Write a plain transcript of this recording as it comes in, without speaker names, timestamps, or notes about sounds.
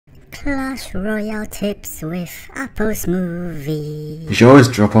Clash Royale tips with AppleSmoothie. You should always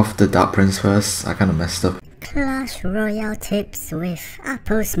drop off the Dark Prince first. I kinda messed up. Clash Royale tips with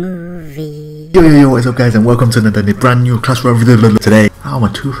AppleSmoothie. Yo, what's up guys, and welcome to another brand new Clash Royale video. Today, my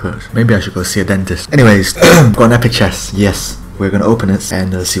tooth hurts. Maybe I should go see a dentist. Anyways, got an epic chest. Yes, we're gonna open it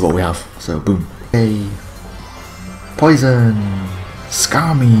and see what we have. So boom. Hey, poison,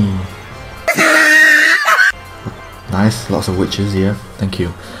 Scammy. Nice, lots of witches, yeah, thank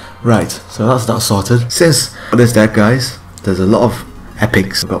you. Right, so that's that sorted. Since this deck, guys, there's a lot of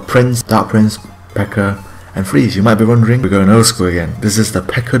epics. We've got Prince, Dark Prince, P.E.K.K.A, and Freeze. You might be wondering, we're going old school again. This is the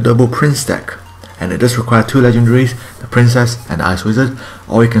P.E.K.K.A double Prince deck, and it does require two legendaries, the Princess and the Ice Wizard,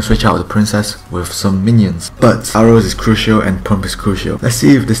 or you can switch out the Princess with some minions. But Arrows is crucial and Pump is crucial. Let's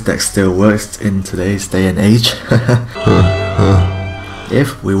see if this deck still works in today's day and age.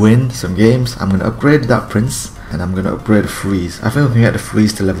 If we win some games, I'm going to upgrade Dark Prince and I'm going to upgrade Freeze. I think we can get the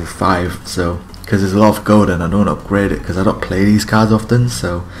Freeze to level 5, so because there's a lot of gold and I don't upgrade it because I don't play these cards often.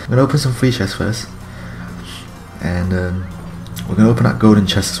 So I'm going to open some free chests first, and we're going to open that golden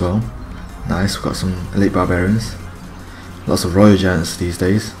chest as well. Nice, we've got some Elite Barbarians, lots of Royal Giants these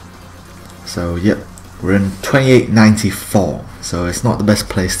days. So yep, we're in 2894, so it's not the best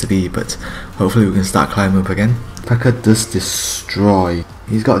place to be, but hopefully we can start climbing up again. P.E.K.K.A does destroy.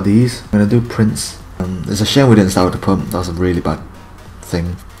 He's got these. I'm going to do Prince. It's a shame we didn't start with the pump. That's a really bad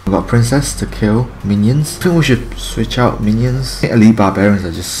thing. We've got Princess to kill minions. I think we should switch out minions. I think Elite Barbarians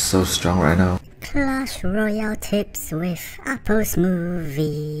are just so strong right now. Clash Royale tips with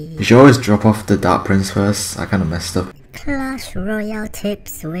AppleSmoothie. You should always drop off the Dark Prince first. I kinda messed up. Clash Royale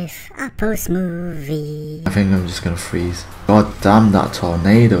tips with AppleSmoothie. I think I'm just gonna freeze. God damn that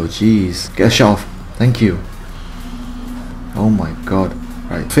tornado, jeez. Get a shot off. Thank you. Oh my god.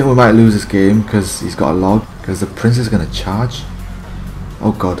 Right, I think we might lose this game because he's got a log. Because the Prince is gonna charge.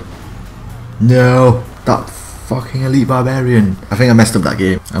 Oh god. No! That fucking Elite Barbarian. I think I messed up that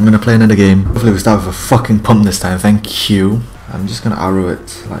game. I'm gonna play another game. Hopefully we start with a fucking pump this time. Thank you. I'm just gonna arrow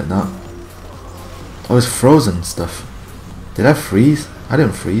it like that. Oh, it's frozen stuff. Did I freeze? I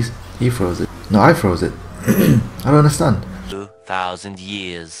didn't freeze. He froze it. No, I froze it. I don't understand. 2,000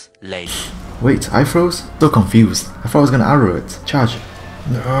 years later. Wait, I froze? So confused. I thought I was gonna arrow it. Charge.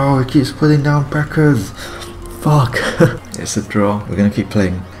 No, it keeps putting down P.E.K.K.As. Fuck. It's a draw. We're gonna keep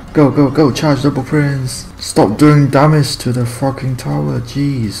playing. Go, go, go. Charge double Prince. Stop doing damage to the fucking tower.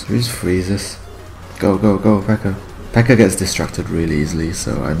 Jeez. We just freeze this. Go, go, go, P.E.K.K.A. P.E.K.K.A gets distracted really easily,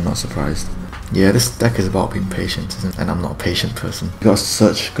 so I'm not surprised. Yeah, this deck is about being patient, isn't it? And I'm not a patient person. We got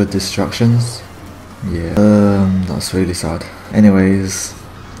such good distractions. Yeah. That's really sad. Anyways,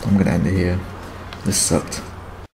 I'm gonna end it here. This sucked.